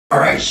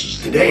Alright,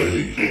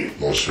 today, a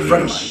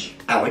friend of mine,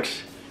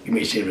 Alex, you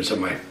may see him in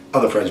some of my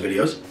other friends'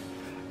 videos,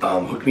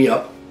 hooked me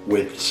up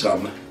with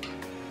some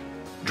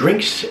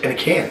drinks in a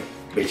can,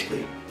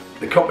 basically.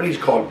 The company is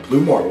called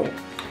Bluemarble,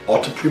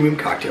 Ultra Premium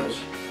Cocktails,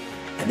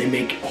 and they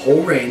make a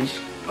whole range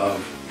of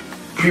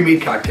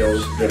pre-made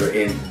cocktails that are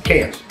in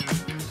cans.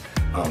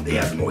 They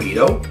have the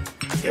Mojito,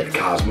 they have the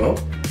Cosmo,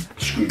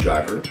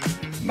 Screwdriver,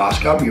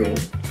 Moscow Mule,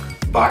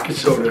 Vodka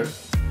Soda,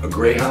 a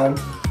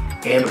Greyhound,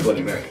 and a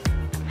Bloody Mary.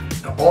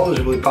 Now, all those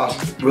are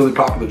really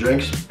popular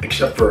drinks,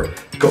 except for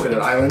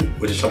Coconut Island,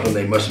 which is something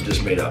they must have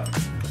just made up.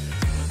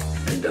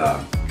 And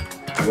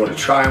I'm going to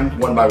try them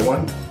one by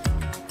one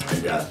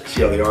and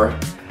see how they are.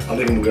 I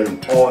think I'm going to do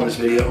them all in this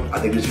video. I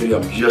think this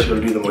video I'm just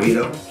going to do the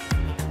Mojito,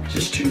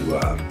 just to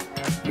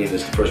make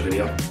this the first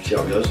video, see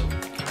how it goes.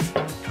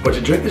 But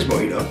to drink this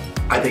Mojito,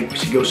 I think we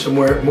should go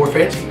somewhere more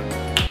fancy.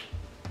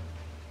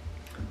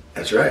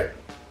 That's right,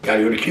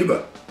 gotta go to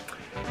Cuba.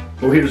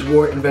 Mojitos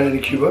were invented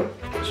in Cuba,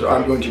 so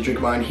I'm going to drink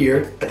mine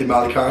here at the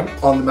Malecon,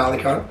 on the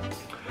Malecon.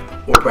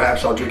 Or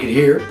perhaps I'll drink it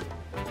here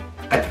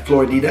at the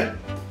Floridita,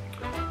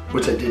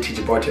 which I did teach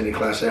a bartending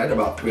class at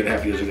about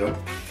 3.5 years ago.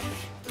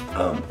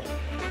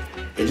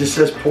 It just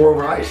says pour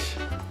over ice.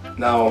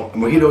 Now, a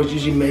Mojito is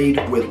usually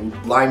made with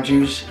lime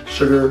juice,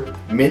 sugar,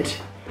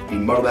 mint. You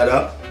muddle that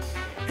up,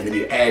 and then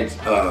you add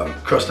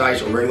crushed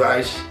ice or regular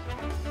ice,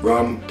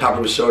 rum, top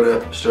it with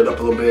soda, stir it up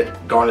a little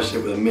bit, garnish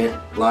it with a mint,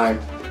 lime.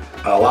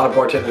 A lot of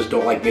bartenders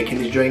don't like making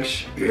these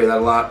drinks. You hear that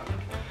a lot.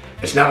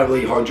 It's not a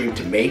really hard drink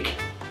to make,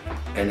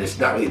 and it's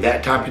not really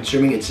that time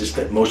consuming. It's just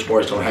that most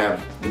bars don't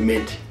have the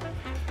mint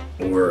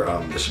or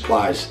the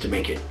supplies to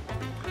make it.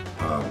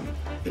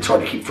 It's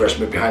hard to keep fresh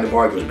mint behind the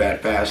bar. It goes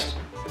bad fast.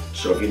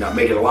 So if you're not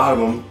making a lot of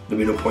them,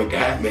 there'll be no point to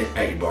have mint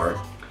at your bar.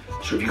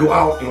 So if you go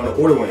out and you want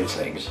to order one of these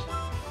things,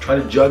 try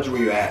to judge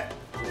where you're at.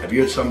 If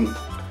you're at some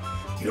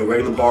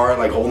regular bar,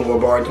 like hole in the wall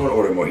bar, don't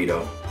order a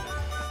Mojito.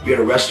 If you're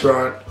at a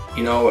restaurant,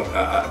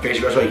 a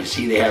fancy restaurant, you can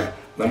see they have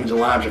lemons and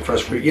limes and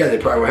fresh fruit. Yeah, they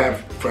probably will have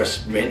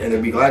fresh mint, and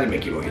they'll be glad to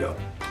make you a Mojito.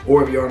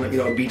 Or if you're on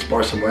a beach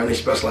bar somewhere and they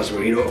specialize in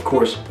Mojito, of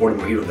course, order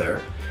Mojito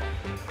there.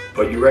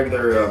 But your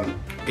regular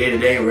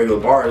day-to-day and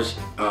regular bars,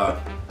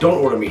 don't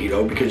order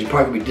Mojito because you're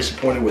probably gonna be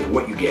disappointed with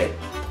what you get,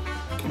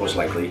 most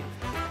likely.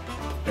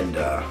 And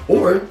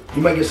or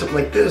you might get something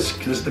like this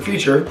because it's the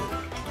future.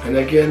 And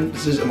again,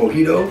 this is a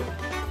Mojito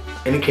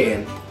in a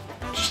can,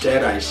 just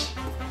add ice.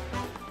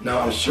 Now,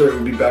 I'm sure it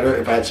would be better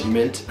if I had some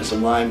mint and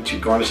some lime to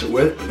garnish it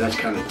with, but that's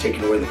kind of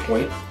taking away the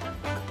point.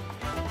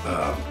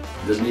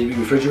 It doesn't need to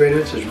be refrigerated.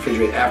 It says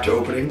refrigerate after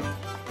opening.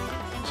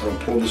 So I'm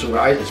pouring this over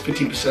ice. It's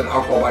 15%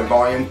 alcohol by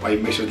volume. While you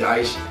mix it with the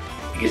ice,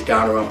 it gets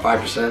down around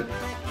 5%.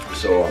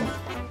 So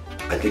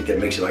I think that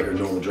makes it like a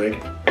normal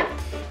drink.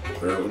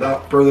 But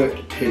without further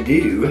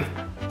ado,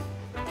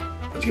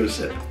 let's give it a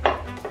sip.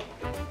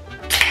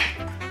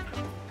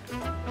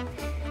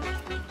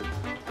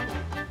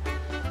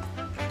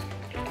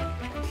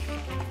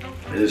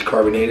 It is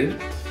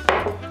carbonated,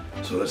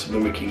 so that's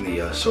mimicking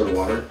the soda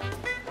water.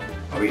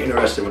 I'll be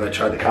interested when I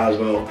try the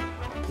Cosmo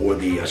or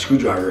the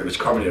Screwdriver if it's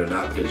carbonated or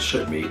not, because it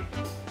shouldn't be.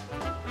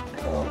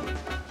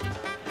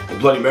 The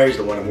Bloody Mary is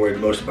the one I'm worried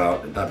most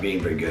about, it not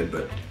being very good,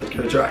 but let's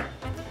give it a try.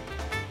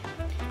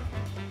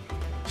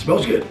 It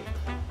smells good.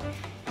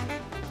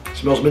 It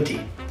smells minty,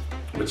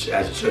 which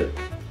as it should.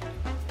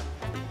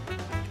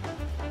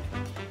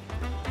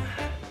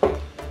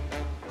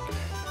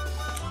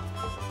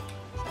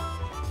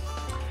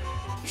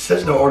 It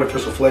says no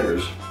artificial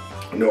flavors,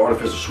 no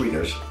artificial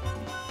sweeteners,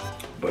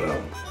 but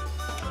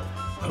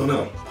I don't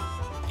know.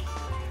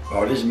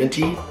 Oh, it is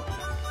minty.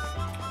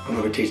 I don't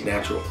know if it tastes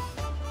natural.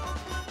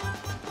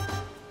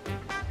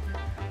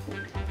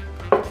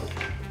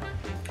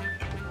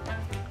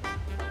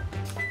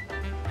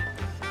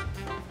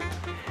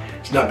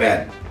 It's not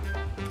bad.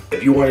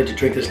 If you wanted to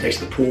drink this next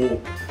to the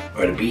pool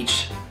or at a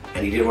beach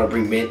and you didn't want to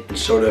bring mint and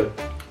soda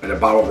and a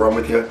bottle of rum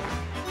with you,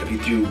 if you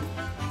threw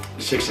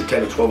 6 to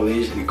 10 or 12 of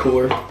these in your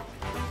cooler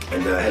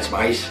and had some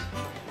ice,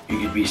 you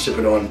could be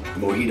sipping on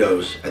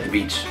mojitos at the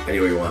beach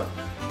anywhere you want.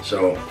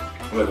 So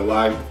I'm not gonna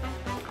lie,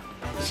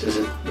 this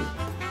isn't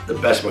the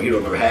best mojito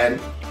I've ever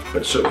had,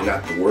 but certainly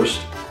not the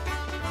worst.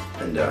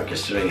 And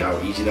considering how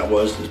easy that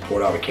was to just pour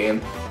it out of a can,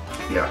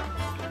 yeah.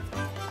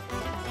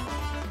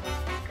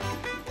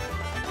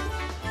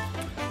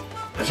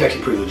 That's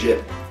actually pretty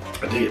legit.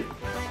 I dig it.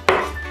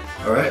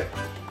 All right.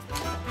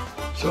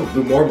 So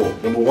Bluemarble,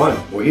 #1,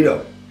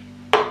 Mojito.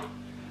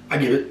 I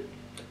give it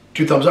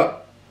 2 thumbs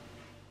up.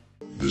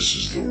 This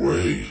is the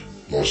way,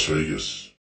 Las Vegas.